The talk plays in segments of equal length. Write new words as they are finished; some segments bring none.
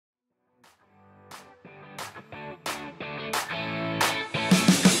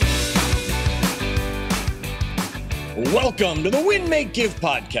Welcome to the Win, Make, Give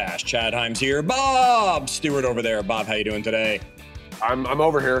podcast. Chad Hyams here. Bob Stewart over there. Bob, how you doing today? I'm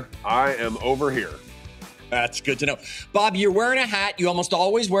over here. I am over here. That's good to know. Bob, you're wearing a hat. You almost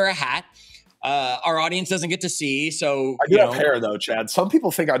always wear a hat. Our audience doesn't get to see, so I do have hair though, Chad. Some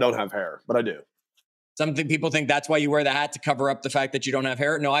people think I don't have hair, but I do. Some people think that's why you wear the hat, to cover up the fact that you don't have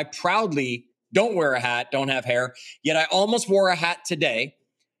hair. No, I proudly don't wear a hat, don't have hair. Yet I almost wore a hat today,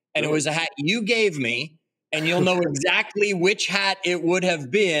 and it was a hat you gave me. And you'll know exactly which hat it would have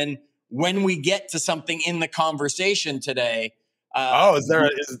been when we get to something in the conversation today.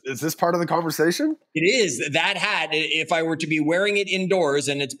 Is this part of the conversation? It is. That hat, if I were to be wearing it indoors,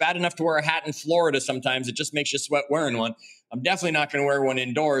 and it's bad enough to wear a hat in Florida sometimes, it just makes you sweat wearing one. I'm definitely not going to wear one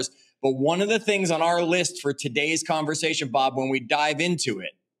indoors. But one of the things on our list for today's conversation, Bob, when we dive into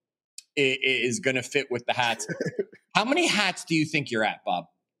it, is going to fit with the hats. How many hats do you think you're at, Bob?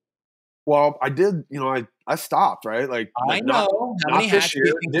 Well, I did, I stopped, right? I know. How many hats this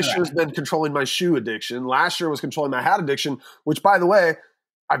year. This year's been controlling my shoe addiction. Last year was controlling my hat addiction, which, by the way,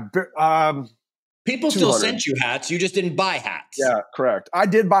 people still sent you hats. You just didn't buy hats. Yeah, correct. I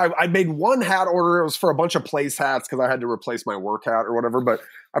made one hat order. It was for a bunch of place hats because I had to replace my work hat or whatever. But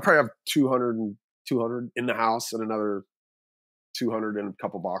I probably have 200 in the house and another 200 in a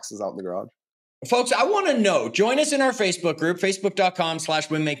couple boxes out in the garage. Folks, I want to know. Join us in our Facebook group,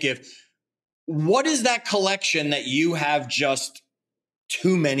 facebook.com/winmakegive. What is that collection that you have just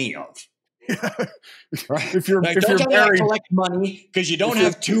too many of? Right? If you're don't tell me I collect money, because you don't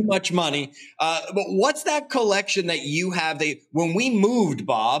have too much money. But what's that collection that you have? When we moved,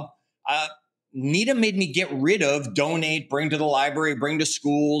 Bob, Nita made me get rid of, donate, bring to the library, bring to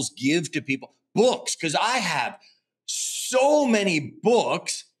schools, give to people. Books, because I have so many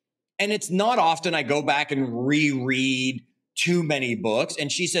books, and it's not often I go back and reread too many books. And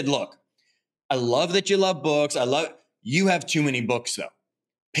she said, look, I love that you love books. You have too many books though.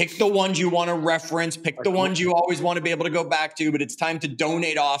 Pick the ones you want to reference, pick the ones you always want to be able to go back to, but it's time to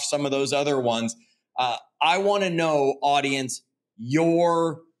donate off some of those other ones. I want to know, audience,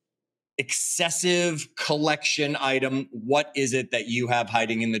 your excessive collection item. What is it that you have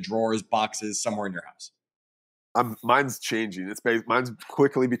hiding in the drawers, boxes, somewhere in your house? Mine's changing. Mine's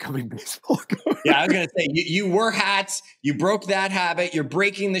quickly becoming baseball cards. Yeah, I was going to say, you were hats. You broke that habit. You're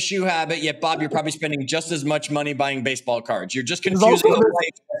breaking the shoe habit. Yet, Bob, you're probably spending just as much money buying baseball cards. You're just confusing the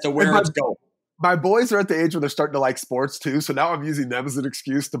life as to where it's going. My boys are at the age where they're starting to like sports too. So now I'm using them as an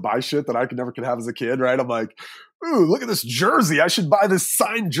excuse to buy shit that I never could have as a kid, right? I'm like, ooh, look at this jersey. I should buy this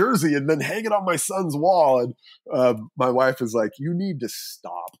signed jersey and then hang it on my son's wall. And my wife is like, you need to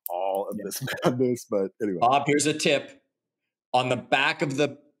stop all of this madness. But anyway. Bob, here's a tip. On the back of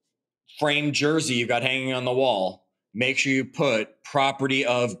the framed jersey you got hanging on the wall, make sure you put property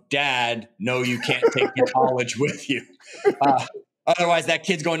of dad. No, you can't take your college with you. Otherwise, that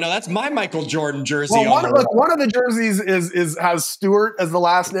kid's going, no, that's my Michael Jordan jersey. Well, one of the jerseys has Stewart as the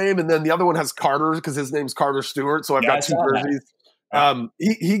last name, and then the other one has Carter because his name's Carter Stewart. So I've got two jerseys.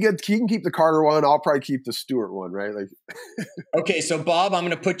 He can keep the Carter one. I'll probably keep the Stewart one, right? Okay, so Bob, I'm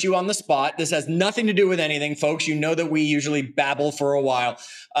going to put you on the spot. This has nothing to do with anything, folks. You know that we usually babble for a while.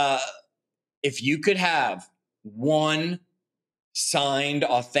 If you could have one signed,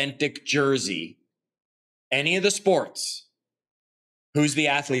 authentic jersey, any of the sports, who's the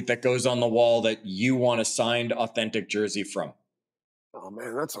athlete that goes on the wall that you want a signed, authentic jersey from? Oh,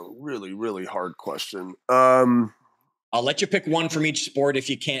 man, that's a really, really hard question. I'll let you pick one from each sport if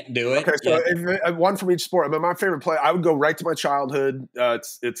you can't do it. Okay, so if one from each sport. I mean, my favorite player, I would go right to my childhood.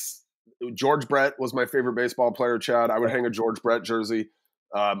 It's George Brett was my favorite baseball player, Chad. I would hang a George Brett jersey.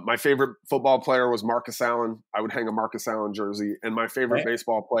 My favorite football player was Marcus Allen. I would hang a Marcus Allen jersey. And my favorite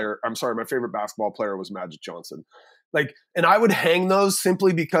my favorite basketball player was Magic Johnson. And I would hang those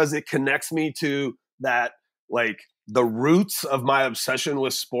simply because it connects me to that, the roots of my obsession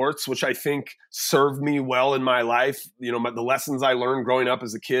with sports, which I think served me well in my life. The lessons I learned growing up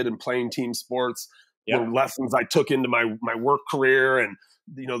as a kid and playing team sports were lessons I took into my work career, and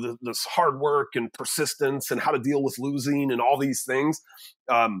this hard work and persistence and how to deal with losing and all these things.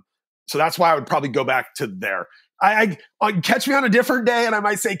 So that's why I would probably go back to there. I catch me on a different day and I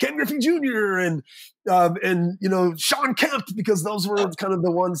might say Ken Griffey Jr. and Sean Kemp, because those were kind of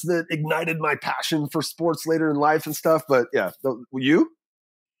the ones that ignited my passion for sports later in life and stuff. But yeah, you?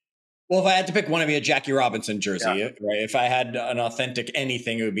 Well, if I had to pick one, it'd be a Jackie Robinson jersey, right? If I had an authentic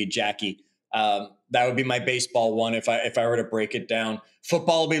anything, it would be Jackie. That would be my baseball one if I were to break it down.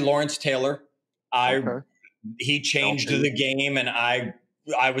 Football would be Lawrence Taylor. He changed the game, and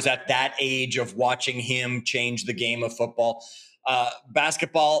I was at that age of watching him change the game of football.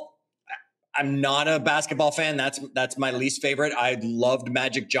 Basketball, I'm not a basketball fan. That's my least favorite. I loved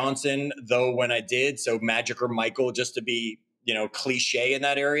Magic Johnson, though, when I did. So Magic or Michael, just to be, cliche in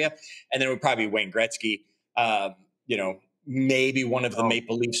that area. And then it would probably be Wayne Gretzky. Maybe one of the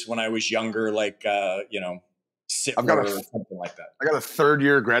Maple Leafs when I was younger, like, Sittler or something like that. I got a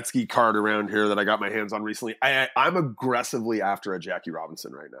third-year Gretzky card around here that I got my hands on recently. I'm aggressively after a Jackie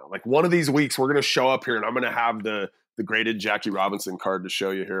Robinson right now. Like one of these weeks, we're going to show up here and I'm going to have the graded Jackie Robinson card to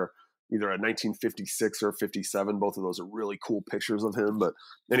show you here. Either a 1956 or 57. Both of those are really cool pictures of him. But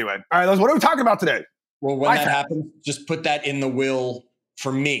anyway, all right, what are we talking about today? Well, when that happens, just put that in the will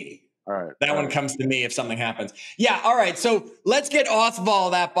for me. All right. That one comes to me if something happens. Yeah. All right. So let's get off of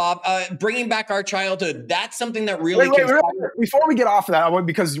all that, Bob. Bringing back our childhood. That's something that really. Wait, before we get off of that,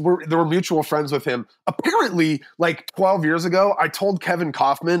 because there were mutual friends with him. Apparently, like 12 years ago, I told Kevin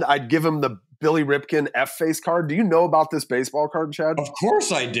Kaufman I'd give him the Billy Ripken F-face card. Do you know about this baseball card, Chad? Of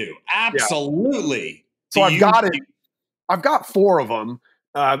course I do. Absolutely. Yeah. So I've got 4 of them.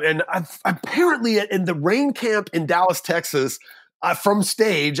 And apparently in the rain camp in Dallas, Texas, from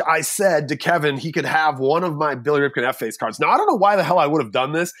stage, I said to Kevin he could have one of my Billy Ripken F-face cards. Now, I don't know why the hell I would have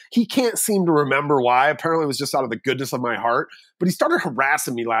done this. He can't seem to remember why. Apparently, it was just out of the goodness of my heart. But he started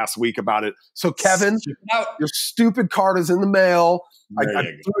harassing me last week about it. So, Kevin, your stupid card is in the mail. I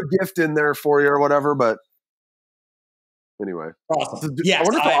threw a gift in there for you or whatever. But anyway. Awesome. I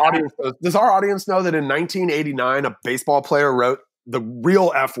wonder if the audience knows. Does our audience know that in 1989, a baseball player wrote the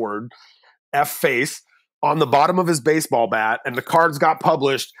real F word, F-face, on the bottom of his baseball bat, and the cards got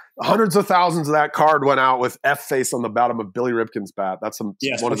published. Hundreds of thousands of that card went out with F-face on the bottom of Billy Ripken's bat. That's one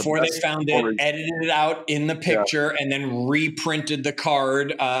before of the they found it, edited it out in the picture, and then reprinted the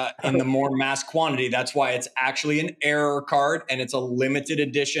card in the more mass quantity. That's why it's actually an error card, and it's a limited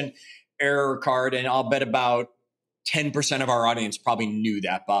edition error card. And I'll bet about 10% of our audience probably knew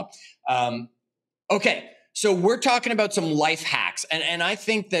that, Bob. Okay. So we're talking about some life hacks. And I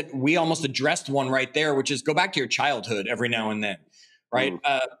think that we almost addressed one right there, which is go back to your childhood every now and then, right?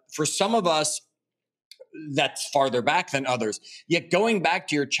 For some of us, that's farther back than others. Yet going back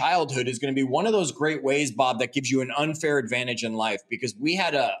to your childhood is going to be one of those great ways, Bob, that gives you an unfair advantage in life, because we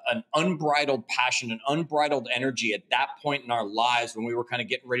had an unbridled passion, an unbridled energy at that point in our lives when we were kind of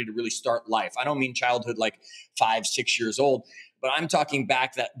getting ready to really start life. I don't mean childhood like 5, 6 years old, but I'm talking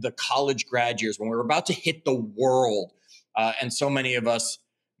back that the college grad years when we were about to hit the world. And so many of us,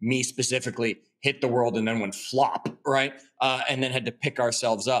 me specifically, hit the world and then went flop, right? And then had to pick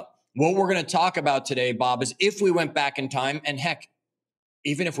ourselves up. What we're going to talk about today, Bob, is if we went back in time, and heck,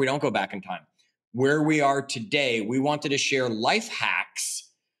 even if we don't go back in time, where we are today, we wanted to share life hacks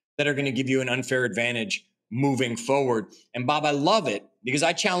that are going to give you an unfair advantage moving forward. And Bob, I love it because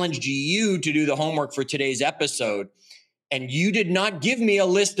I challenged you to do the homework for today's episode. And you did not give me a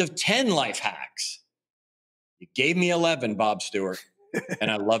list of 10 life hacks. You gave me 11, Bob Stewart,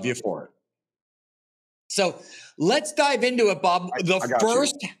 and I love you for it. So let's dive into it, Bob. The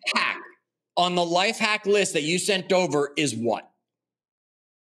first hack on the life hack list that you sent over is what?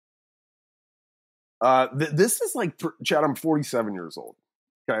 This is like, Chad, I'm 47 years old.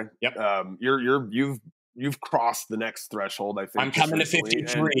 Okay. Yep. You've crossed the next threshold, I think. I'm coming to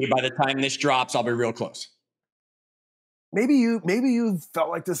 53. By the time this drops, I'll be real close. Maybe you felt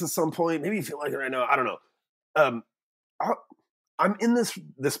like this at some point. Maybe you feel like it right now. I don't know. I'm in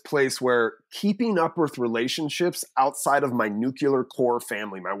this place where keeping up with relationships outside of my nuclear core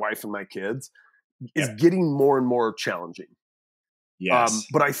family, my wife and my kids, is getting more and more challenging. Yes.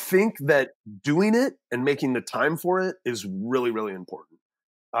 But I think that doing it and making the time for it is really, really important.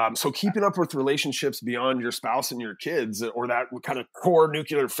 So keeping up with relationships beyond your spouse and your kids, or that kind of core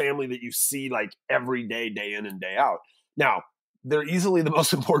nuclear family that you see like every day, day in and day out. Now, they're easily the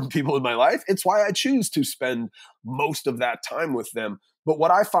most important people in my life. It's why I choose to spend most of that time with them. But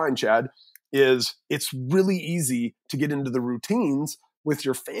what I find, Chad, is it's really easy to get into the routines with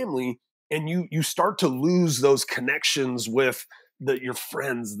your family, and you start to lose those connections with your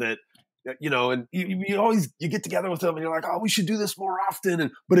friends that, and you get together with them and you're like, oh, we should do this more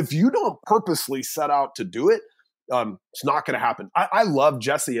often. But if you don't purposely set out to do it, it's not going to happen. I love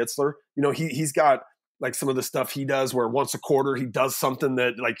Jesse Itzler. He's got like some of the stuff he does where once a quarter he does something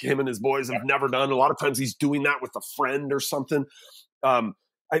that like him and his boys have never done. A lot of times he's doing that with a friend or something.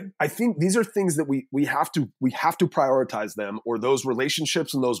 I think these are things that we have to prioritize them, or those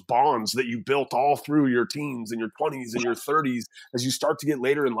relationships and those bonds that you built all through your teens and your 20s and your 30s. As you start to get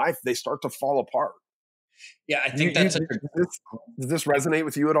later in life, they start to fall apart. Yeah, I think does this resonate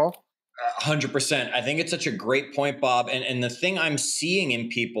with you at all? 100%. I think it's such a great point, Bob. And the thing I'm seeing in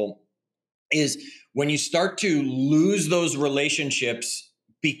people is when you start to lose those relationships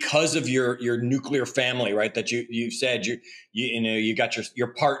because of your nuclear family, right? That you've said you got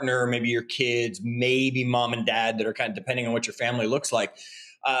your partner, maybe your kids, maybe mom and dad that are kind of depending on what your family looks like.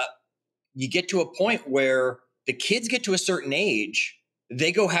 You get to a point where the kids get to a certain age,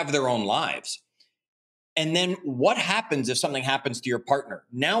 they go have their own lives. And then what happens if something happens to your partner?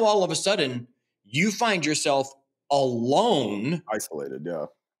 Now, all of a sudden, you find yourself alone, isolated, yeah,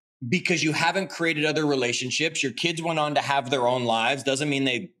 because you haven't created other relationships. Your kids went on to have their own lives. Doesn't mean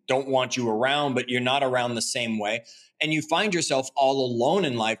they don't want you around, but you're not around the same way. And you find yourself all alone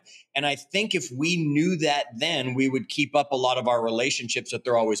in life. And I think if we knew that then, we would keep up a lot of our relationships that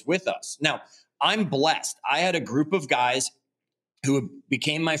they're always with us. Now, I'm blessed. I had a group of guys who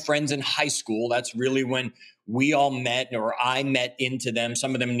became my friends in high school. That's really when we all met, or I met into them.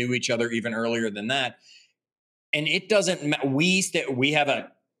 Some of them knew each other even earlier than that. And it doesn't, we have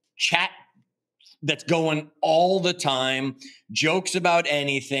a chat that's going all the time, jokes about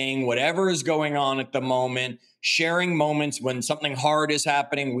anything, whatever is going on at the moment, sharing moments when something hard is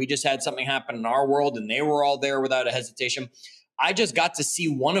happening. We just had something happen in our world and they were all there without a hesitation. I just got to see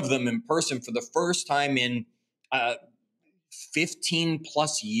one of them in person for the first time in 15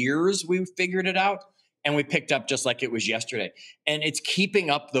 plus years. We figured it out and we picked up just like it was yesterday. And it's keeping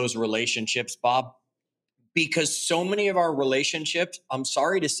up those relationships, Bob, because so many of our relationships, I'm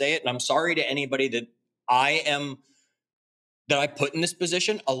sorry to say it, and I'm sorry to anybody that I put in this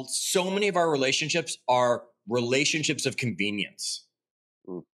position. So many of our relationships are relationships of convenience.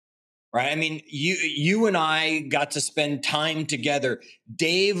 Right? I mean, you and I got to spend time together.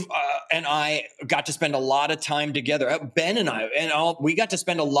 Dave and I got to spend a lot of time together. Ben and I, we got to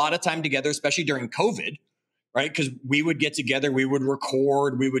spend a lot of time together, especially during COVID, right? Because we would get together, we would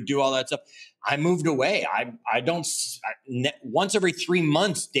record, we would do all that stuff. I moved away. Once every 3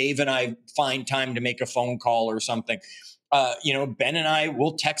 months, Dave and I find time to make a phone call or something. Ben and I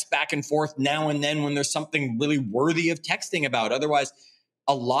will text back and forth now and then when there's something really worthy of texting about. Otherwise,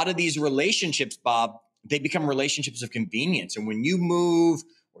 a lot of these relationships, Bob, they become relationships of convenience. And when you move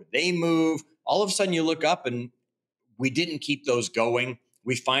or they move, all of a sudden you look up and we didn't keep those going.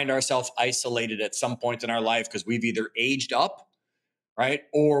 We find ourselves isolated at some point in our life because we've either aged up, right?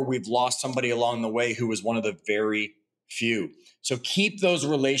 Or we've lost somebody along the way who was one of the very few. So keep those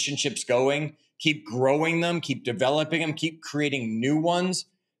relationships going, keep growing them, keep developing them, keep creating new ones.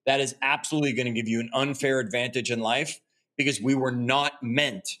 That is absolutely going to give you an unfair advantage in life because we were not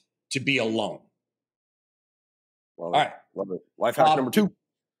meant to be alone. All right. Love it. Life hack number two.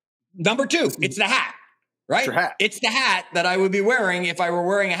 Number two, it's the hat. Right? It's the hat that I would be wearing if I were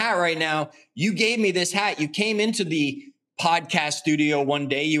wearing a hat right now. You gave me this hat. You came into the podcast studio one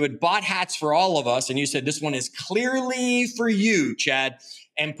day. You had bought hats for all of us. And you said, this one is clearly for you, Chad,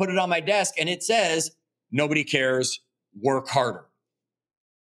 and put it on my desk. And it says, nobody cares, work harder.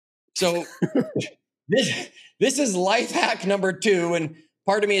 So this is life hack number two. And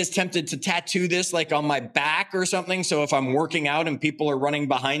part of me is tempted to tattoo this like on my back or something. So if I'm working out and people are running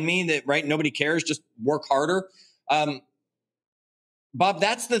behind me, that right, nobody cares, just work harder. Bob,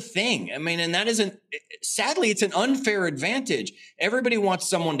 that's the thing. I mean, and that isn't, sadly, it's an unfair advantage. Everybody wants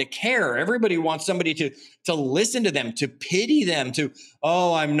someone to care. Everybody wants somebody to listen to them, to pity them,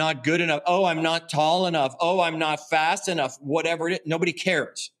 oh, I'm not good enough. Oh, I'm not tall enough. Oh, I'm not fast enough. Whatever it is, nobody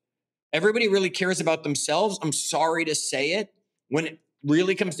cares. Everybody really cares about themselves. I'm sorry to say it. When it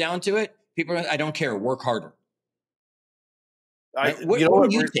really comes down to it, people are, I don't care, work harder. What do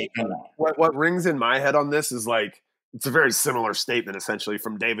you take on that? What rings in my head on this is like, it's a very similar statement essentially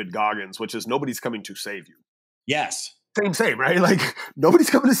from David Goggins, which is nobody's coming to save you. Yes. Same, right? Like nobody's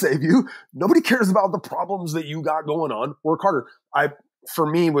coming to save you. Nobody cares about the problems that you got going on. Work harder. For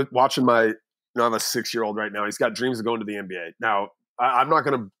me, with watching I have a 6-year-old right now. He's got dreams of going to the NBA. Now, I'm not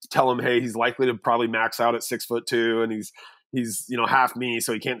going to tell him, hey, he's likely to probably max out at 6'2", and he's half me,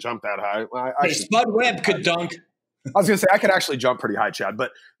 so he can't jump that high. Spud Webb could dunk. I was going to say I could actually jump pretty high, Chad,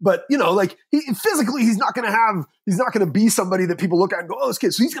 but like physically, he's not going to be somebody that people look at and go, oh, this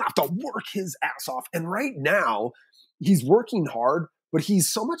kid. So he's going to have to work his ass off. And right now, he's working hard, but he's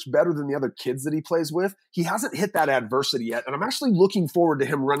so much better than the other kids that he plays with. He hasn't hit that adversity yet, and I'm actually looking forward to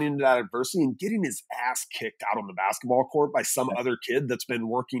him running into that adversity and getting his ass kicked out on the basketball court by some other kid that's been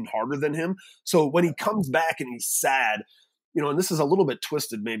working harder than him. So when he comes back and he's sad. And this is a little bit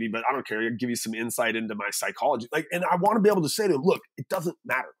twisted maybe, but I don't care. I'll give you some insight into my psychology. And I want to be able to say to him, look, it doesn't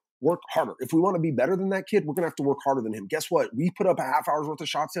matter. Work harder. If we want to be better than that kid, we're going to have to work harder than him. Guess what? We put up a half hour's worth of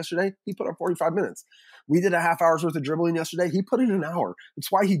shots yesterday. He put up 45 minutes. We did a half hour's worth of dribbling yesterday. He put in an hour. That's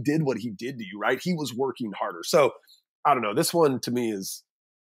why he did what he did to you, right? He was working harder. So I don't know. This one to me is.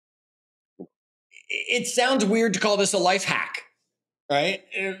 It sounds weird to call this a life hack. right?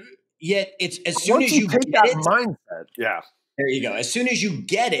 Yet it's as soon Once as you take get that it, mindset, yeah. there you go. As soon as you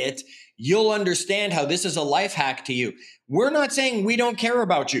get it, you'll understand how this is a life hack to you. We're not saying we don't care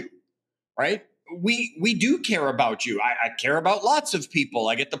about you, right? We do care about you. I care about lots of people.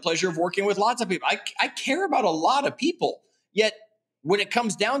 I get the pleasure of working with lots of people. I care about a lot of people. Yet when it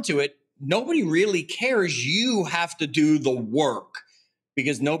comes down to it, nobody really cares. You have to do the work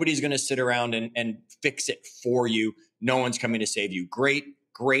because nobody's going to sit around and fix it for you. No one's coming to save you.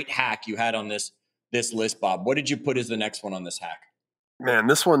 Great hack you had on this list, Bob. What did you put as the next one on this hack? Man,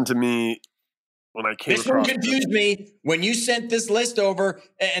 this one to me, when I came This across one confused me when you sent this list over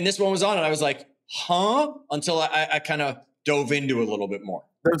and this one was on it. I was like, huh? Until I kind of dove into it a little bit more.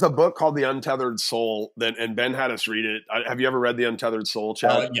 There's a book called The Untethered Soul and Ben had us read it. Have you ever read The Untethered Soul,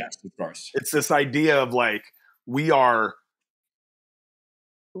 Chad? Yes, of course. It's this idea of like, we are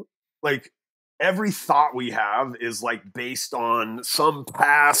like, every thought we have is like based on some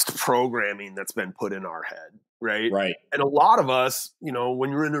past programming that's been put in our head. Right. Right. And a lot of us,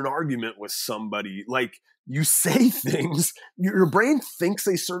 when you're in an argument with somebody, like you say things, your brain thinks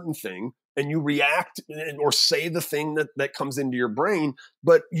a certain thing and you react or say the thing that comes into your brain,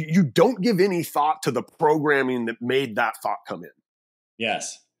 but you don't give any thought to the programming that made that thought come in.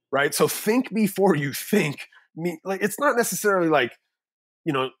 Yes. Right. So think before you think. Like, it's not necessarily like,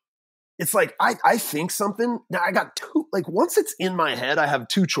 it's like, I think something. Now I got two, like once it's in my head, I have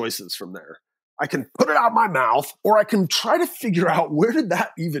two choices from there. I can put it out my mouth or I can try to figure out where did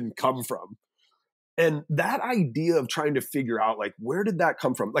that even come from? And that idea of trying to figure out like, where did that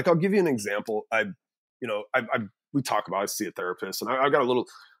come from? Like, I'll give you an example. We talk about, I see a therapist and I've got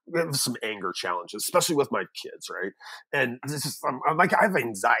some anger challenges, especially with my kids. Right. And this is, I'm like, I have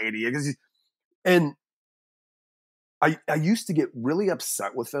anxiety and I used to get really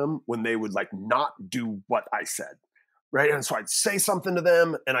upset with them when they would like not do what I said. Right. And so I'd say something to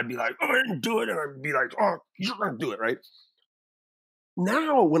them and I'd be like, oh, I didn't do it. And I'd be like, oh, you're going to do it. Right.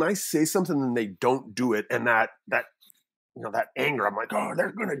 Now, when I say something and they don't do it and that anger, I'm like, oh,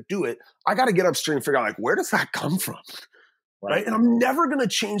 they're going to do it. I got to get upstream and figure out like, where does that come from? Right. And I'm never going to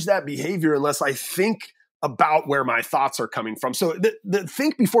change that behavior unless I think about where my thoughts are coming from. So the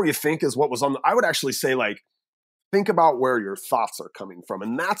think before you think is what was I would actually say like, think about where your thoughts are coming from.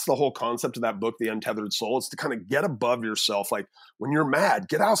 And that's the whole concept of that book, The Untethered Soul. It's to kind of get above yourself. Like when you're mad,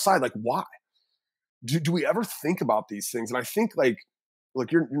 get outside. Like, why? Do we ever think about these things? And I think like,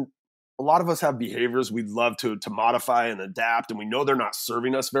 look, a lot of us have behaviors we'd love to modify and adapt, and we know they're not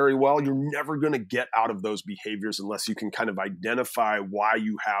serving us very well. You're never going to get out of those behaviors unless you can kind of identify why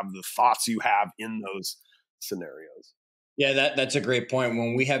you have the thoughts you have in those scenarios. Yeah, that's a great point.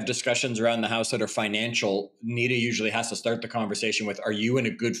 When we have discussions around the house that are financial, Nita usually has to start the conversation with, are you in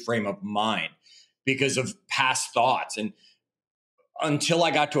a good frame of mind? Because of past thoughts. And until I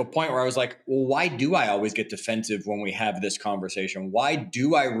got to a point where I was like, well, why do I always get defensive when we have this conversation? Why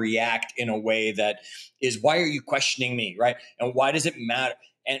do I react in a way that is, why are you questioning me, right? And why does it matter?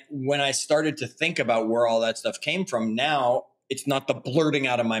 And when I started to think about where all that stuff came from, now it's not the blurting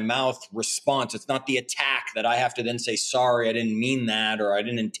out of my mouth response. It's not the attack that I have to then say, sorry, I didn't mean that, or I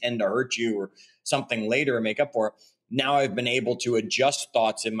didn't intend to hurt you or something later and make up for it. Now I've been able to adjust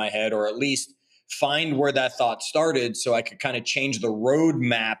thoughts in my head, or at least find where that thought started so I could kind of change the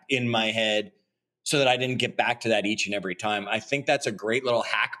roadmap in my head so that I didn't get back to that each and every time. I think that's a great little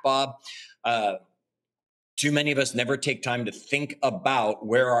hack, Bob. Too many of us never take time to think about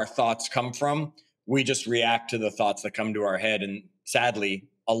where our thoughts come from. We just react to the thoughts that come to our head. And sadly,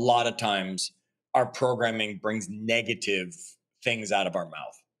 a lot of times our programming brings negative things out of our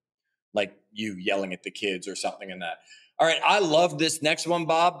mouth, like you yelling at the kids or something in that. All right, I love this next one,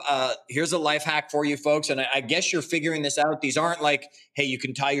 Bob. Here's a life hack for you folks. And I guess you're figuring this out. These aren't like, hey, you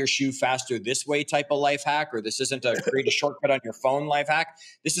can tie your shoe faster this way type of life hack, or this isn't a create a shortcut on your phone life hack.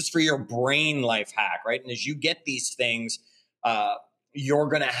 This is for your brain life hack, right? And as you get these things, you're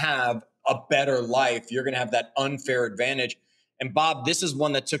going to have a better life. You're going to have that unfair advantage. And Bob, this is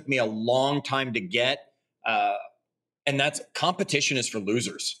one that took me a long time to get. And that's competition is for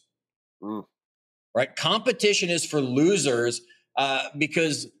losers. Right? Competition is for losers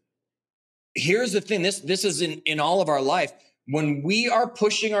because here's the thing. This is in all of our life. When we are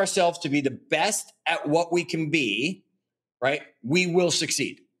pushing ourselves to be the best at what we can be, right, we will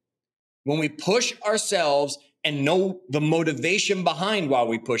succeed. When we push ourselves and know the motivation behind why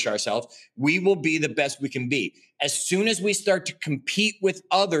we push ourselves, we will be the best we can be. As soon as we start to compete with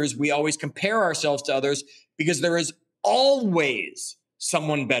others, we always compare ourselves to others because there is always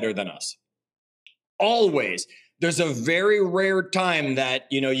someone better than us. Always. There's a very rare time that,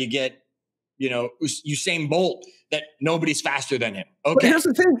 you get, Usain Bolt, that nobody's faster than him. Okay. But here's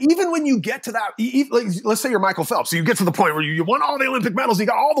the thing. Even when you get to that, like, let's say you're Michael Phelps, so you get to the point where you won all the Olympic medals, you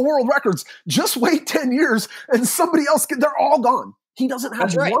got all the world records, just wait 10 years and somebody else, they're all gone. He doesn't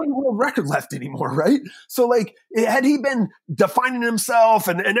have one world record left anymore, right? So, like, had he been defining himself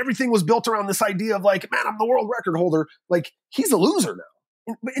and everything was built around this idea of like, man, I'm the world record holder, like, he's a loser now.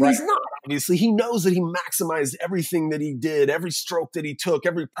 And he's not, obviously. He knows that he maximized everything that he did, every stroke that he took,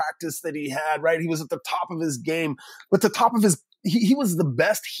 every practice that he had, right? He was at the top of his game, but the top of his, he was the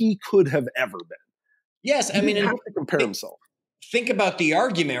best he could have ever been. Yes, I mean, he didn't have to compare himself. Think about the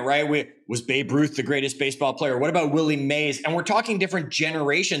argument, right? Was Babe Ruth the greatest baseball player? What about Willie Mays? And we're talking different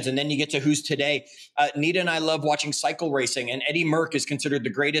generations, and then you get to who's today. Nita and I love watching cycle racing, and Eddie Merckx is considered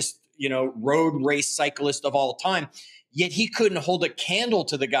the greatest, road race cyclist of all time. Yet he couldn't hold a candle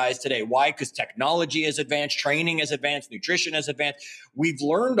to the guys today. Why? Because technology has advanced, training has advanced, nutrition has advanced. We've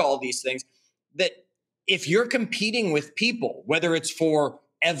learned all these things that if you're competing with people, whether it's for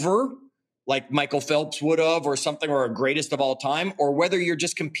ever, like Michael Phelps would have, or something, or a greatest of all time, or whether you're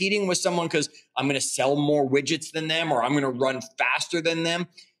just competing with someone because I'm going to sell more widgets than them, or I'm going to run faster than them,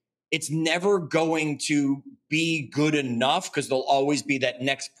 it's never going to be good enough because there'll always be that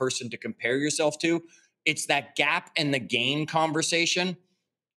next person to compare yourself to. It's that gap and the gain conversation,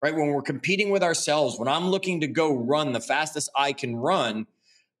 right? When we're competing with ourselves, when I'm looking to go run the fastest I can run,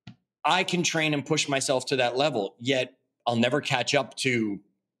 I can train and push myself to that level. Yet I'll never catch up to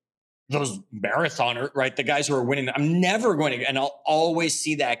those marathoners, right? The guys who are winning. I'm never going to, and I'll always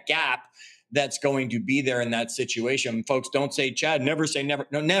see that gap that's going to be there in that situation. Folks, don't say, Chad, never say never.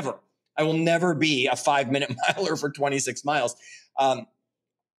 No, never. I will never be a 5-minute miler for 26 miles.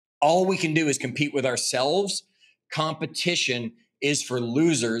 All we can do is compete with ourselves. Competition is for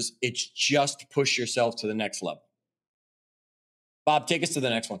losers. It's just push yourself to the next level. Bob, take us to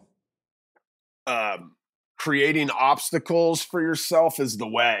the next one. Creating obstacles for yourself is the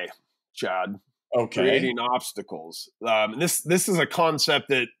way, Chad. Okay. Creating obstacles. This is a concept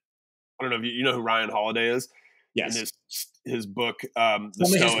that, I don't know if you know who Ryan Holiday is. Yes. And his book, some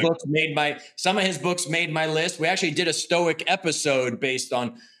of his books made my list. We actually did a Stoic episode based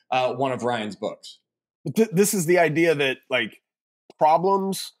on one of Ryan's books. But this is the idea that, like,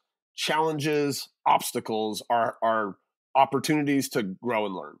 problems, challenges, obstacles are opportunities to grow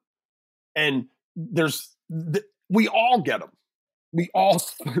and learn. And we all get them. We all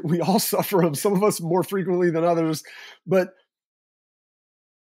suffer them. Some of us more frequently than others. But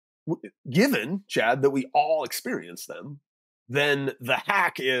given, Chad, that we all experience them, then the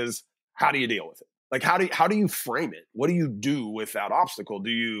hack is, how do you deal with it? Like, how do you frame it? What do you do with that obstacle?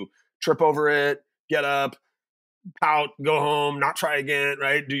 Do you trip over it, get up, pout, go home, not try again,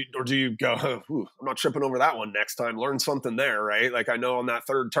 right? Or do you go, I'm not tripping over that one next time, learn something there, right? Like, I know on that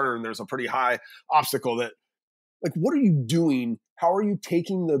third turn, there's a pretty high obstacle that, like, what are you doing? How are you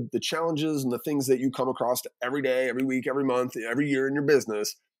taking the challenges and the things that you come across every day, every week, every month, every year in your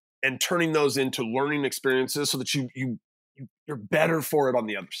business, and turning those into learning experiences so that you're better for it on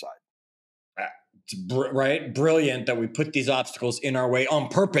the other side? It's right? Brilliant that we put these obstacles in our way on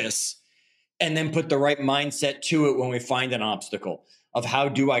purpose, and then put the right mindset to it when we find an obstacle of how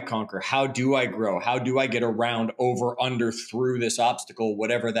do I conquer? How do I grow? How do I get around, over, under, through this obstacle,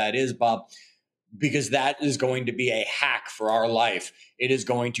 whatever that is, Bob? Because that is going to be a hack for our life. It is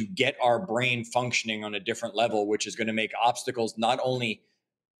going to get our brain functioning on a different level, which is going to make obstacles not only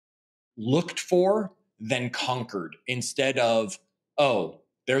looked for, then conquered, instead of, oh,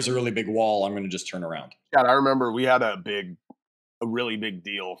 there's a really big wall, I'm going to just turn around. Yeah, I remember we had a really big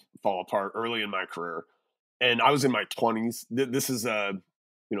deal fall apart early in my career, and I was in my 20s. This is a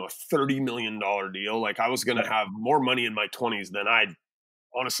 $30 million deal. Like, I was going to have more money in my 20s than I'd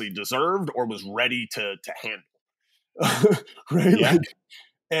honestly deserved or was ready to handle. Right? Yeah. Like,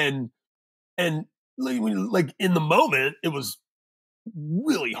 and like in the moment, it was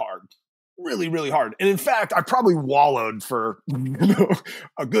really hard. Really, really hard. And in fact, I probably wallowed for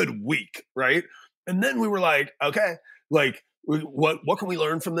a good week, right? And then we were like, okay, like, what can we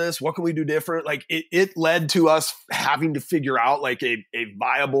learn from this? What can we do different? Like, it led to us having to figure out, like, a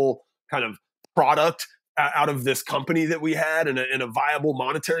viable kind of product out of this company that we had, and a viable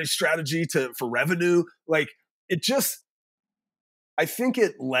monetary strategy for revenue. Like, I think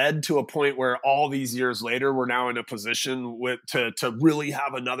it led to a point where all these years later, we're now in a position to really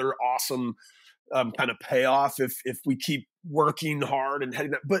have another awesome kind of payoff if we keep working hard and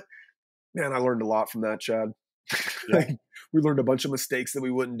heading that. But man, I learned a lot from that, Chad. Yeah. Like, we learned a bunch of mistakes that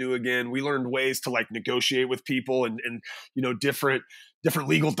we wouldn't do again. We learned ways to, like, negotiate with people and different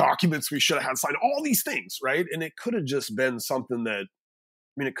legal documents we should have had signed, all these things, right? And it could have just been something that,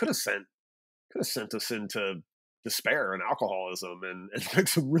 it could have sent could have sent us into despair and alcoholism and like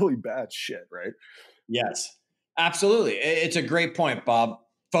some really bad shit, right? Yes, absolutely. It's a great point, Bob.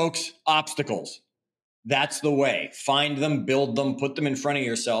 Folks, obstacles. That's the way. Find them, build them, put them in front of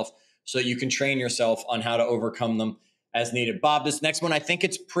yourself so you can train yourself on how to overcome them as needed. Bob, this next one, I think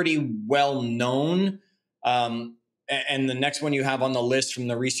it's pretty well known. And the next one you have on the list from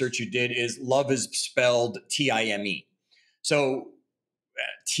the research you did is love is spelled Time. So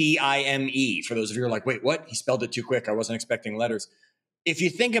Time, for those of you who are like, wait, what? He spelled it too quick. I wasn't expecting letters. If you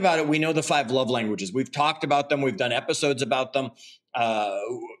think about it, we know the 5 love languages. We've talked about them. We've done episodes about them.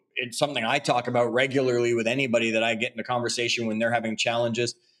 It's something I talk about regularly with anybody that I get in a conversation when they're having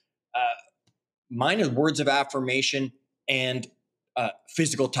challenges. Mine is words of affirmation and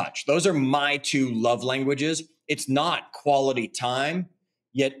physical touch. Those are my 2 love languages. It's not quality time,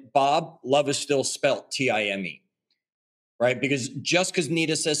 yet, Bob, love is still spelt Time, right? Because just because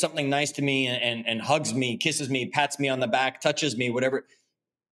Nita says something nice to me and hugs me, kisses me, pats me on the back, touches me, whatever,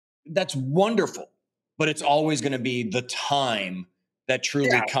 that's wonderful. But it's always going to be the time that truly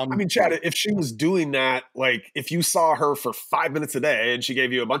comes. I mean, Chad, if she was doing that, like if you saw her for 5 minutes a day and she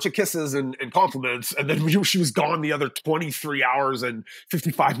gave you a bunch of kisses and compliments, and then she was gone the other 23 hours and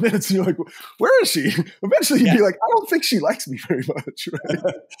 55 minutes, and you're like, where is she? Eventually you'd be like, I don't think she likes me very much. Right?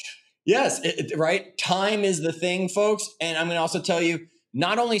 Yes, right. Time is the thing, folks. And I'm going to also tell you,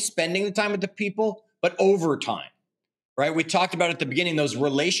 not only spending the time with the people, but over time, right? We talked about at the beginning, those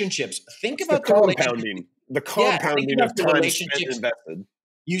relationships. Think about the compounding. The compounding of time spent invested.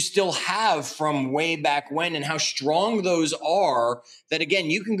 You still have from way back when, and how strong those are, that again,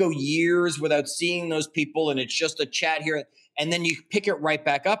 you can go years without seeing those people and it's just a chat here. And then you pick it right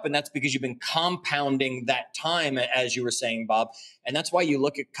back up. And that's because you've been compounding that time, as you were saying, Bob. And that's why you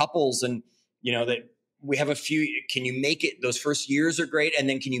look at couples and, you know, that we have a few, can you make it? Those first years are great. And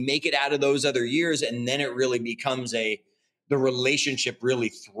then can you make it out of those other years? And then it really becomes the relationship really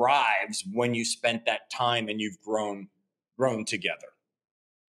thrives when you spent that time and you've grown together.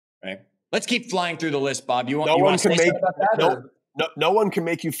 Right. Let's keep flying through the list, Bob. No one can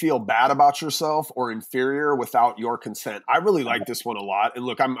make you feel bad about yourself or inferior without your consent. I really like this one a lot. And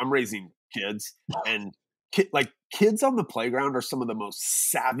look, I'm raising kids, and kids on the playground are some of the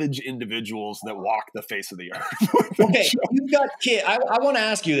most savage individuals that walk the face of the earth. Okay, you've got kids. I want to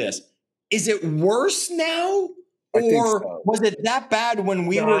ask you this: is it worse now, or was it that bad when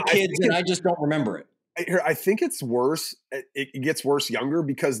we were kids and I just don't remember it? I think it's worse. It gets worse younger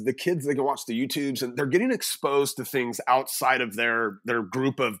because the kids, they can watch the YouTubes and they're getting exposed to things outside of their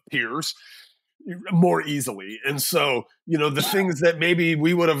group of peers more easily. And so, you know, the things that maybe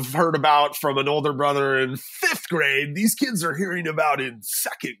we would have heard about from an older brother in 5th grade, these kids are hearing about in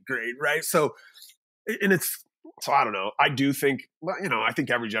 2nd grade, right? So I don't know. I do think, you know, I think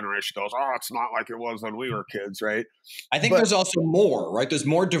every generation goes, oh, it's not like it was when we were kids, right? I think there's also more, right? There's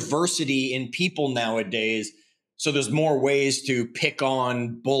more diversity in people nowadays. So there's more ways to pick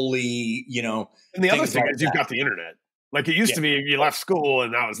on, bully, you know. And the other thing is you've got the internet. Like it used to be, you left school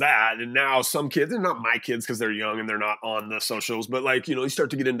and that was that. And now some kids, they're not my kids because they're young and they're not on the socials, but like, you know, you start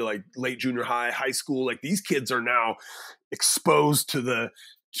to get into like late junior high, high school, like these kids are now exposed to that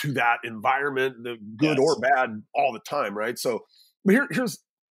environment, the good or bad, all the time, right? So, but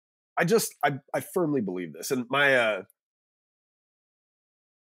I firmly believe this, and my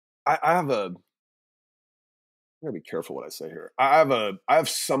I have I'm gonna be careful what I say here. I have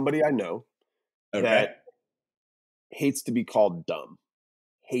somebody I know that hates to be called dumb,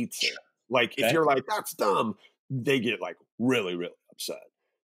 hates it. Like if you're like that's dumb, they get like really really upset,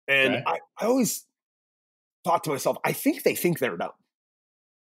 and I always thought to myself, I think they think they're dumb.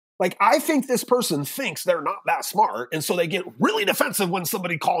 Like, I think this person thinks they're not that smart. And so they get really defensive when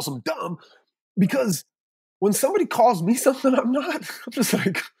somebody calls them dumb, because when somebody calls me something I'm not, I'm just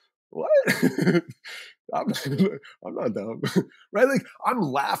like, what? I'm not dumb, right? Like I'm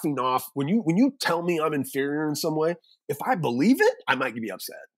laughing off when you tell me I'm inferior in some way. If I believe it, I might be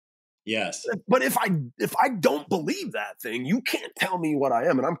upset. Yes. But if I don't believe that thing, you can't tell me what I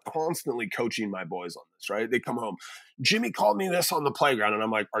am. And I'm constantly coaching my boys on this, right? They come home, Jimmy called me this on the playground. And I'm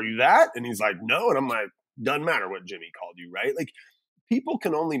like, are you that? And he's like, no. And I'm like, doesn't matter what Jimmy called you, right? Like people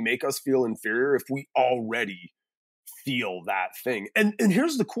can only make us feel inferior if we already feel that thing. And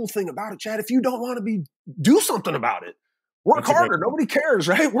here's the cool thing about it, Chad. If you don't want to do something about it. Work harder. Nobody cares,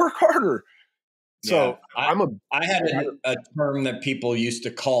 right? Work harder. So I had a term that people used to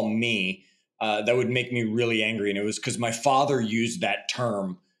call me that would make me really angry. And it was because my father used that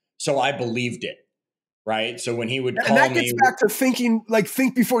term. So I believed it. right? So when he would And call that me, gets back to thinking, like,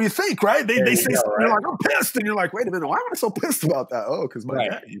 think before you think, right? there They you say go, something, you're right? like, I'm pissed. And you're like, wait a minute, why am I so pissed about that? Oh, because my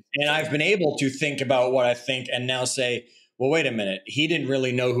Right. dad used to And say I've that. been able to think about what I think and now say, well, wait a minute. He didn't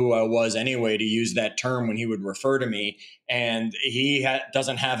really know who I was anyway to use that term when he would refer to me. And he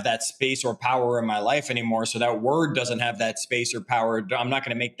doesn't have that space or power in my life anymore. So that word doesn't have that space or power. I'm not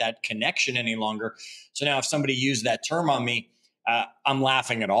going to make that connection any longer. So now if somebody used that term on me, I'm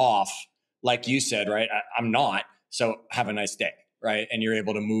laughing it off. Like you said, right? I'm not. So have a nice day. Right. And you're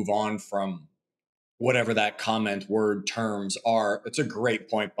able to move on from whatever that comment, word, terms are. It's a great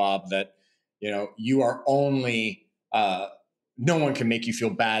point, Bob, that, you are only, no one can make you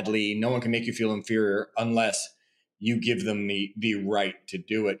feel badly. No one can make you feel inferior unless you give them the right to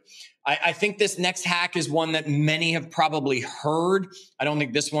do it. I think this next hack is one that many have probably heard. I don't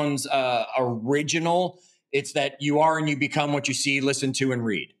think this one's original. It's that you are and you become what you see, listen to, and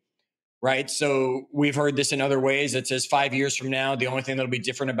read. Right. So we've heard this in other ways. It says 5 years from now, the only thing that'll be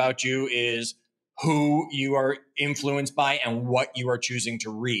different about you is who you are influenced by and what you are choosing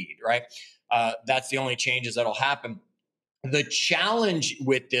to read. Right. That's the only changes that'll happen. The challenge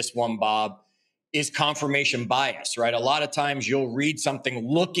with this one, Bob, is confirmation bias. Right. A lot of times you'll read something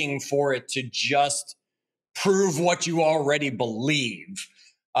looking for it to just prove what you already believe.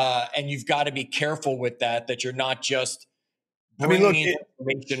 And you've got to be careful with that you're not just I mean, look, bringing in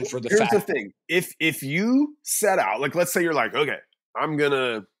information for the here's the fact. thing. If you set out, like, let's say you're like, okay, I'm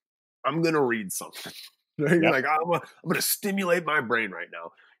gonna read something. Right? You're Yep. like, I'm gonna stimulate my brain right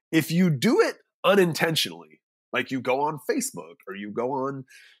now. If you do it unintentionally, like you go on Facebook or you go on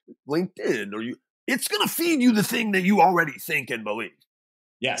LinkedIn it's gonna feed you the thing that you already think and believe.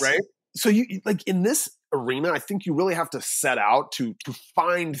 Yes. Right? So you like in this arena, I think you really have to set out to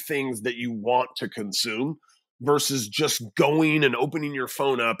find things that you want to consume versus just going and opening your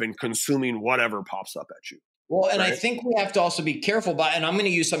phone up and consuming whatever pops up at you. Well, and I Right? think we have to also be careful about, and I'm going to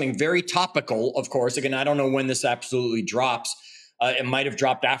use something very topical, of course. Again, I don't know when this absolutely drops. It might have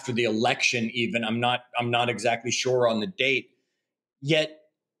dropped after the election, even. I'm not exactly sure on the date. Yet,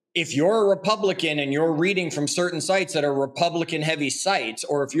 if you're a Republican and you're reading from certain sites that are Republican heavy sites,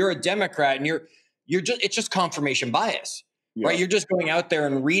 or if you're a Democrat and it's just confirmation bias. Right. Yeah. You're just going out there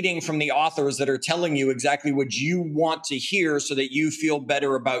and reading from the authors that are telling you exactly what you want to hear so that you feel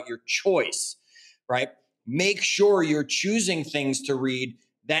better about your choice. Right. Make sure you're choosing things to read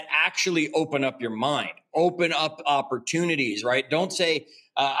that actually open up your mind, open up opportunities. Right. Don't say,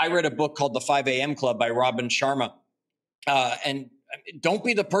 I read a book called The 5 a.m. Club by Robin Sharma. And don't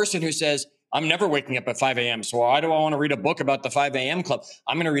be the person who says, I'm never waking up at 5 a.m. So why do I want to read a book about the 5 a.m. club?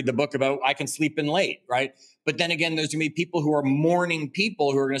 I'm going to read the book about I can sleep in late, right? But then again, there's going to be people who are morning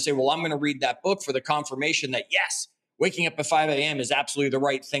people who are going to say, well, I'm going to read that book for the confirmation that, yes, waking up at 5 a.m. is absolutely the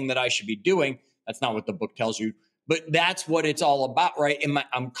right thing that I should be doing. That's not what the book tells you, but that's what it's all about, right?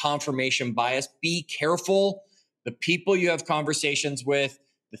 I'm confirmation bias. Be careful. The people you have conversations with,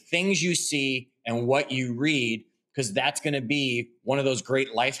 the things you see, and what you read, because that's going to be one of those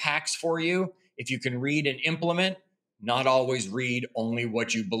great life hacks for you. If you can read and implement, not always read only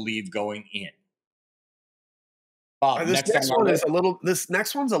what you believe going in. Bob, This next on next our one is list. this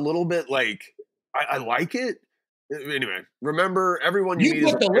next one's a little bit like I like it. Anyway, remember everyone you You meet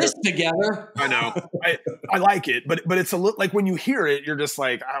is put the afraid of. list together. I know. I like it, but it's a little like when you hear it, you're just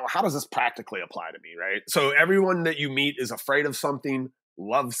like, oh, how does this practically apply to me, right? So everyone that you meet is afraid of something,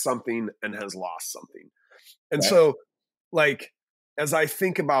 loves something, and has lost something. And Okay. so, like, as I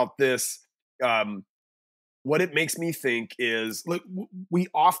think about this, what it makes me think is, look, we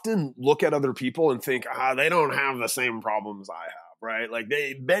often look at other people and think, they don't have the same problems I have. Right? Like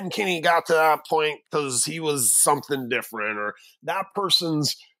Ben Kinney got to that point because he was something different, or that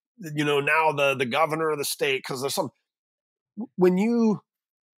person's, now the governor of the state because there's some. When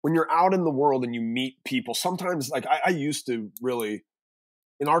you're out in the world and you meet people, sometimes like I used to really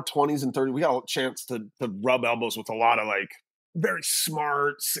in our 20s and 30s, we got a chance to rub elbows with a lot of like very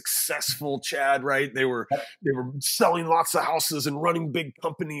smart, successful Chad, right? They were selling lots of houses and running big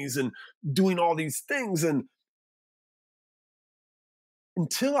companies and doing all these things, and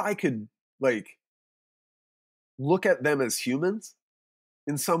until I could like look at them as humans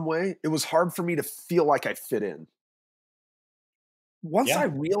in some way, it was hard for me to feel like I fit in. Once I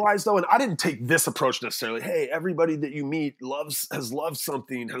realized though, and I didn't take this approach necessarily, hey, everybody that you meet has loved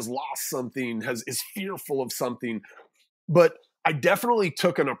something, has lost something, is fearful of something. But I definitely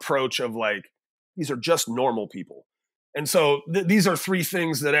took an approach of like, these are just normal people. And so these are three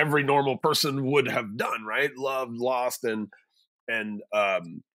things that every normal person would have done, right? Loved, lost, and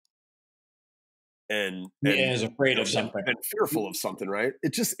Is afraid of something. and fearful of something, right?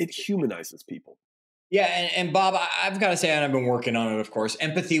 It humanizes people. Yeah, and Bob, I've got to say, and I've been working on it, of course.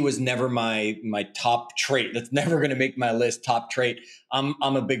 Empathy was never my top trait. That's never going to make my list top trait. I'm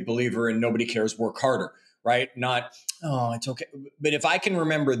a big believer in nobody cares, work harder, right? Not, oh, it's okay. But if I can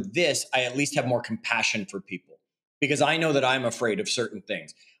remember this, I at least have more compassion for people because I know that I'm afraid of certain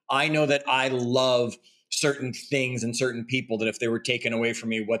things. I know that I love certain things and certain people that if they were taken away from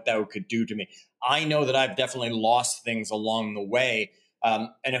me, what that could do to me. I know that I've definitely lost things along the way. And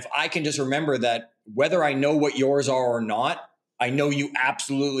if I can just remember that whether I know what yours are or not, I know you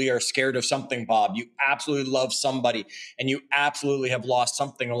absolutely are scared of something, Bob. You absolutely love somebody and you absolutely have lost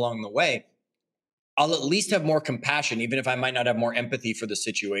something along the way. I'll at least have more compassion, even if I might not have more empathy for the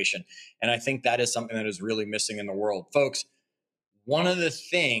situation. And I think that is something that is really missing in the world. Folks, one of the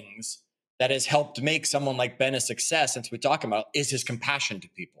things that has helped make someone like Ben a success, since we're talking about, is his compassion to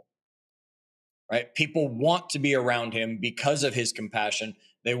people. Right? People want to be around him because of his compassion.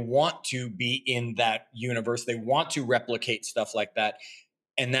 They want to be in that universe. They want to replicate stuff like that.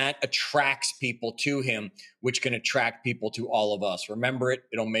 And that attracts people to him, which can attract people to all of us. Remember it,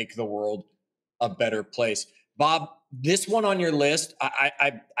 it'll make the world a better place. Bob, this one on your list,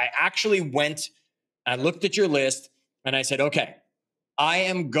 I actually went, I looked at your list and I said, okay, I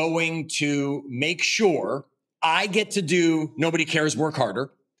am going to make sure I get to do Nobody Cares, Work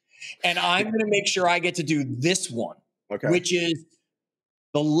Harder. And I'm going to make sure I get to do this one, Okay. which is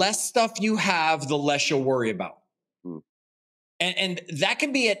the less stuff you have, the less you'll worry about. And that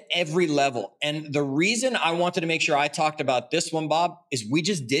can be at every level. And the reason I wanted to make sure I talked about this one, Bob, is we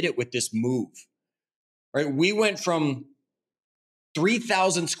just did it with this move, right? We went from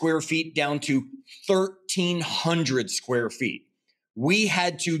 3,000 square feet down to 1,300 square feet. We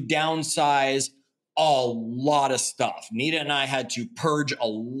had to downsize a lot of stuff. Nita and I had to purge a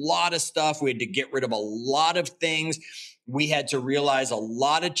lot of stuff. We had to get rid of a lot of things. We had to realize a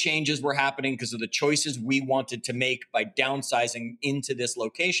lot of changes were happening because of the choices we wanted to make by downsizing into this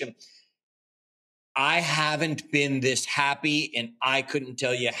location. I haven't been this happy, and I couldn't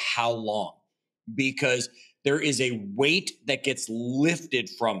tell you how long, because there is a weight that gets lifted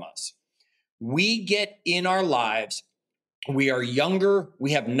from us. We get in our lives, we are younger,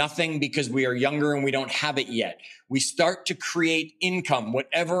 we have nothing because we are younger and we don't have it yet. We start to create income,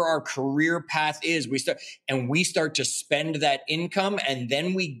 whatever our career path is, we start to spend that income. And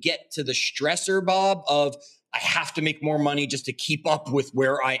then we get to the stressor, Bob, of I have to make more money just to keep up with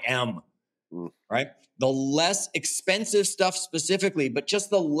where I am, right? The less expensive stuff specifically, but just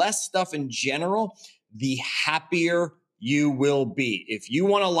the less stuff in general, the happier you will be. If you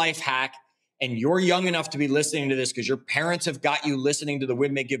want a life hack, and you're young enough to be listening to this because your parents have got you listening to the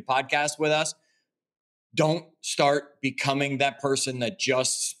Win Make Give podcast with us, don't start becoming that person that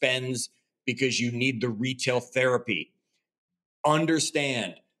just spends because you need the retail therapy.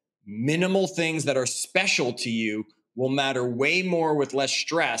 Understand, minimal things that are special to you will matter way more with less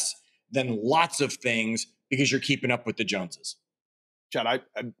stress than lots of things because you're keeping up with the Joneses. Chad,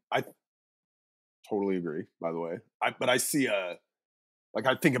 I totally agree, by the way. But I see like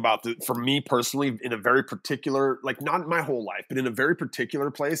I think about for me personally, in a very particular, like not my whole life, but in a very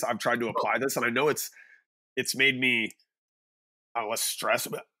particular place, I've tried to apply this, and I know it's made me less stressed.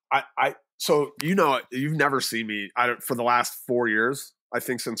 But so you've never seen me for the last 4 years. I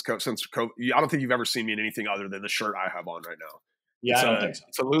think since COVID, I don't think you've ever seen me in anything other than the shirt I have on right now. Yeah, I don't think so.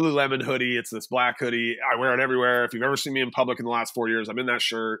 It's a Lululemon hoodie. It's this black hoodie. I wear it everywhere. If you've ever seen me in public in the last 4 years, I'm in that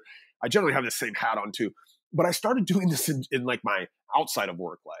shirt. I generally have the same hat on too. But I started doing this in like my outside of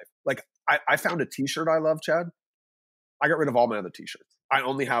work life. Like I found a t-shirt I love, Chad. I got rid of all my other t-shirts. I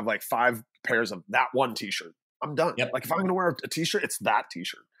only have like 5 pairs of that one t-shirt. I'm done. Yep. Like if I'm going to wear a t-shirt, it's that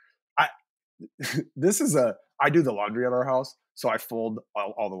t-shirt. I do the laundry at our house. So I fold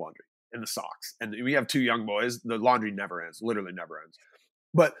all the laundry and the socks. And we have 2 young boys. The laundry never ends, literally never ends.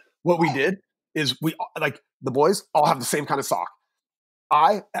 But what we did is the boys all have the same kind of sock.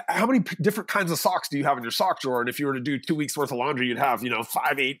 How many different kinds of socks do you have in your sock drawer? And if you were to do 2 weeks worth of laundry, you'd have,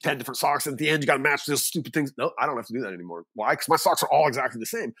 5, 8, 10 different socks. And at the end, you got to match those stupid things. No, I don't have to do that anymore. Why? Because my socks are all exactly the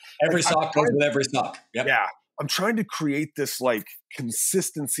same. Every sock goes with every sock. Yep. Yeah. I'm trying to create this like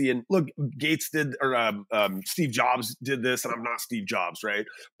consistency. And look, Gates did, or Steve Jobs did this, and I'm not Steve Jobs, right?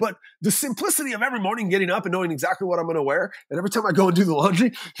 But the simplicity of every morning getting up and knowing exactly what I'm going to wear. And every time I go and do the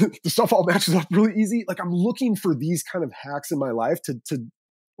laundry, the stuff all matches up really easy. Like I'm looking for these kind of hacks in my life to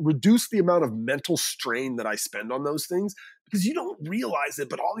reduce the amount of mental strain that I spend on those things, because you don't realize it,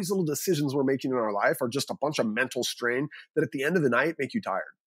 but all these little decisions we're making in our life are just a bunch of mental strain that at the end of the night make you tired.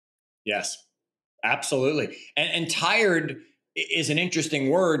 Yes, absolutely. And tired is an interesting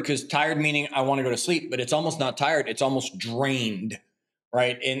word, because tired meaning I want to go to sleep, but it's almost not tired. It's almost drained,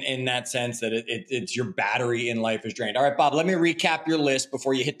 right? In that sense that it's your battery in life is drained. All right, Bob, let me recap your list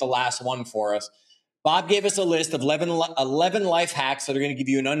before you hit the last one for us. Bob gave us a list of 11 life hacks that are going to give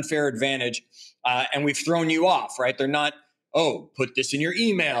you an unfair advantage. And we've thrown you off, right? They're not, oh, put this in your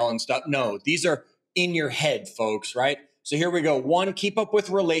email and stuff. No, these are in your head, folks, right? So here we go. 1, keep up with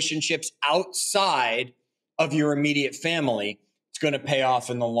relationships outside of your immediate family. It's going to pay off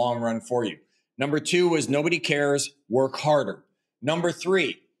in the long run for you. Number 2 is nobody cares, work harder. Number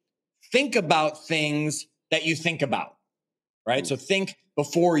 3, think about things that you think about, right? So think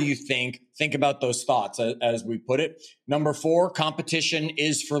before you think about those thoughts, as we put it. Number 4, competition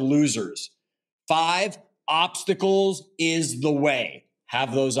is for losers. 5, obstacles is the way.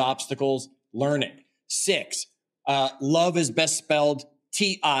 Have those obstacles, learn it. 6, love is best spelled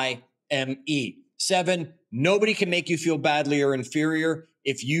Time. 7, nobody can make you feel badly or inferior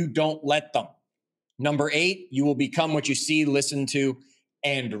if you don't let them. Number 8, you will become what you see, listen to,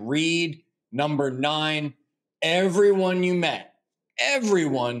 and read. Number 9, everyone you met,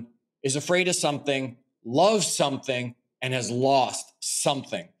 everyone is afraid of something, loves something, and has lost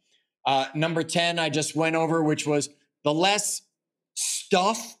something. Number 10, I just went over, which was the less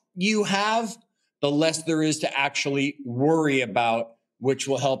stuff you have, the less there is to actually worry about, which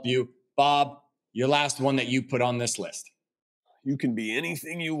will help you. Bob, your last one that you put on this list. You can be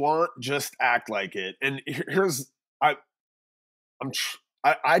anything you want, just act like it. And here's, I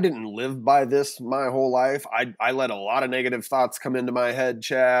didn't live by this my whole life. I let a lot of negative thoughts come into my head,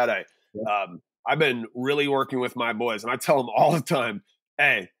 Chad. I've been really working with my boys, and I tell them all the time,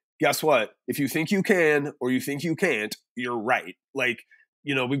 hey, guess what? If you think you can or you think you can't, you're right. Like,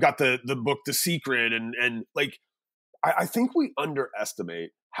 we've got the book, The Secret, and like, I think we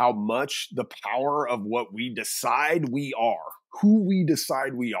underestimate how much the power of what we decide we are, who we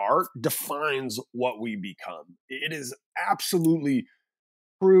decide we are, defines what we become. It is absolutely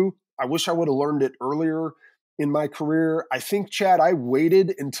true. I wish I would have learned it earlier in my career. I think, Chad, I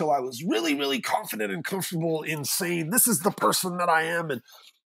waited until I was really, really confident and comfortable in saying, this is the person that I am. And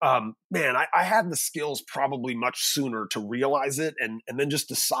man, I had the skills probably much sooner to realize it and then just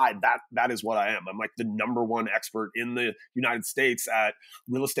decide that is what I am. I'm like the number one expert in the United States at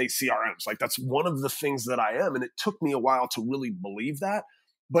real estate CRMs. Like that's one of the things that I am. And it took me a while to really believe that.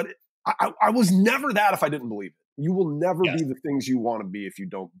 But I was never that if I didn't believe it. You will never be the things you want to be if you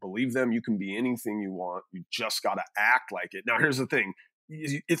don't believe them. You can be anything you want. You just got to act like it. Now, here's the thing.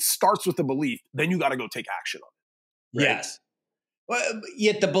 It starts with the belief. Then you got to go take action on it. Right? Yes. Well,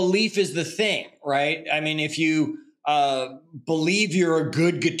 yet the belief is the thing, right? I mean, if you believe you're a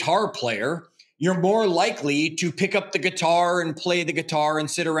good guitar player, you're more likely to pick up the guitar and play the guitar and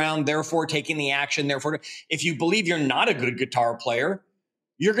sit around, therefore taking the action. Therefore, if you believe you're not a good guitar player,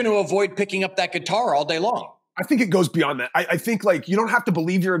 you're going to avoid picking up that guitar all day long. I think it goes beyond that. I think like you don't have to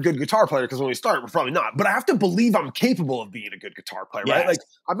believe you're a good guitar player because when we start, we're probably not. But I have to believe I'm capable of being a good guitar player, right? Like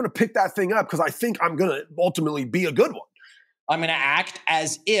I'm going to pick that thing up because I think I'm going to ultimately be a good one. I'm going to act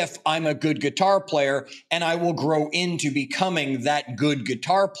as if I'm a good guitar player, and I will grow into becoming that good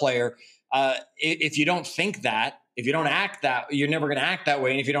guitar player. If you don't think that, if you don't act that, you're never going to act that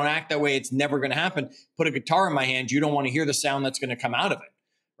way. And if you don't act that way, it's never going to happen. Put a guitar in my hand. You don't want to hear the sound that's going to come out of it,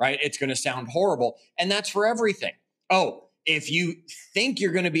 right? It's going to sound horrible. And that's for everything. Oh, if you think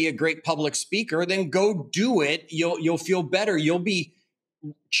you're going to be a great public speaker, then go do it. You'll feel better. You'll be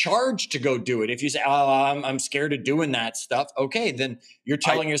charged to go do it. If you say, oh, I'm scared of doing that stuff. Okay, then you're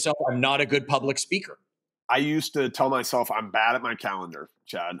telling yourself, I'm not a good public speaker. I used to tell myself I'm bad at my calendar,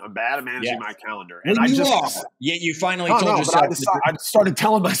 Chad. I'm bad at managing my calendar. And yet you finally told yourself. I started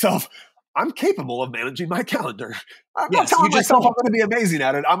telling myself, I'm capable of managing my calendar. I'm not telling myself I'm going to be amazing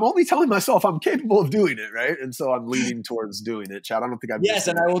at it. I'm only telling myself I'm capable of doing it, right? And so I'm leaning towards doing it, Chad. I don't think I've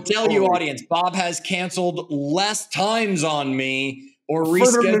and I will tell you, audience, Bob has canceled less times on me or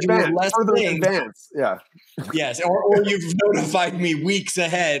rescheduled less things. Yeah. Yes, or you've notified me weeks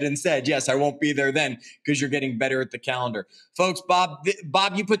ahead and said, yes, I won't be there then because you're getting better at the calendar. Folks, Bob,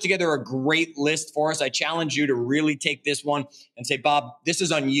 you put together a great list for us. I challenge you to really take this one and say, Bob, this is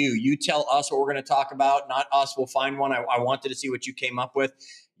on you. You tell us what we're going to talk about, not us. We'll find one. I wanted to see what you came up with.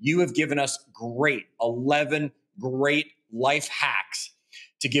 You have given us 11 great life hacks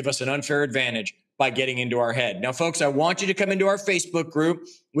to give us an unfair advantage by getting into our head. Now, folks, I want you to come into our Facebook group,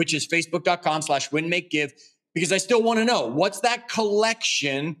 which is facebook.com/winmakegive, because I still want to know, what's that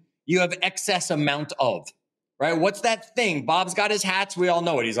collection you have excess amount of, right? What's that thing? Bob's got his hats. We all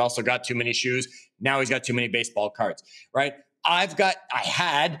know it. He's also got too many shoes. Now he's got too many baseball cards, right? I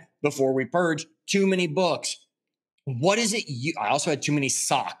had, before we purged, too many books. What is it? I also had too many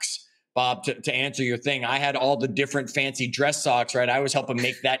socks. Bob, to answer your thing, I had all the different fancy dress socks, right? I was helping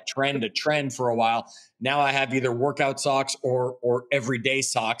make that trend a trend for a while. Now I have either workout socks or everyday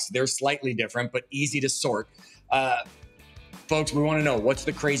socks. They're slightly different, but easy to sort. Folks, we want to know, what's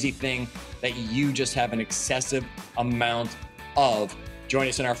the crazy thing that you just have an excessive amount of? Join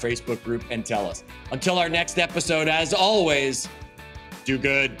us in our Facebook group and tell us. Until our next episode, as always, do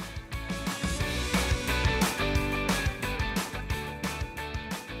good.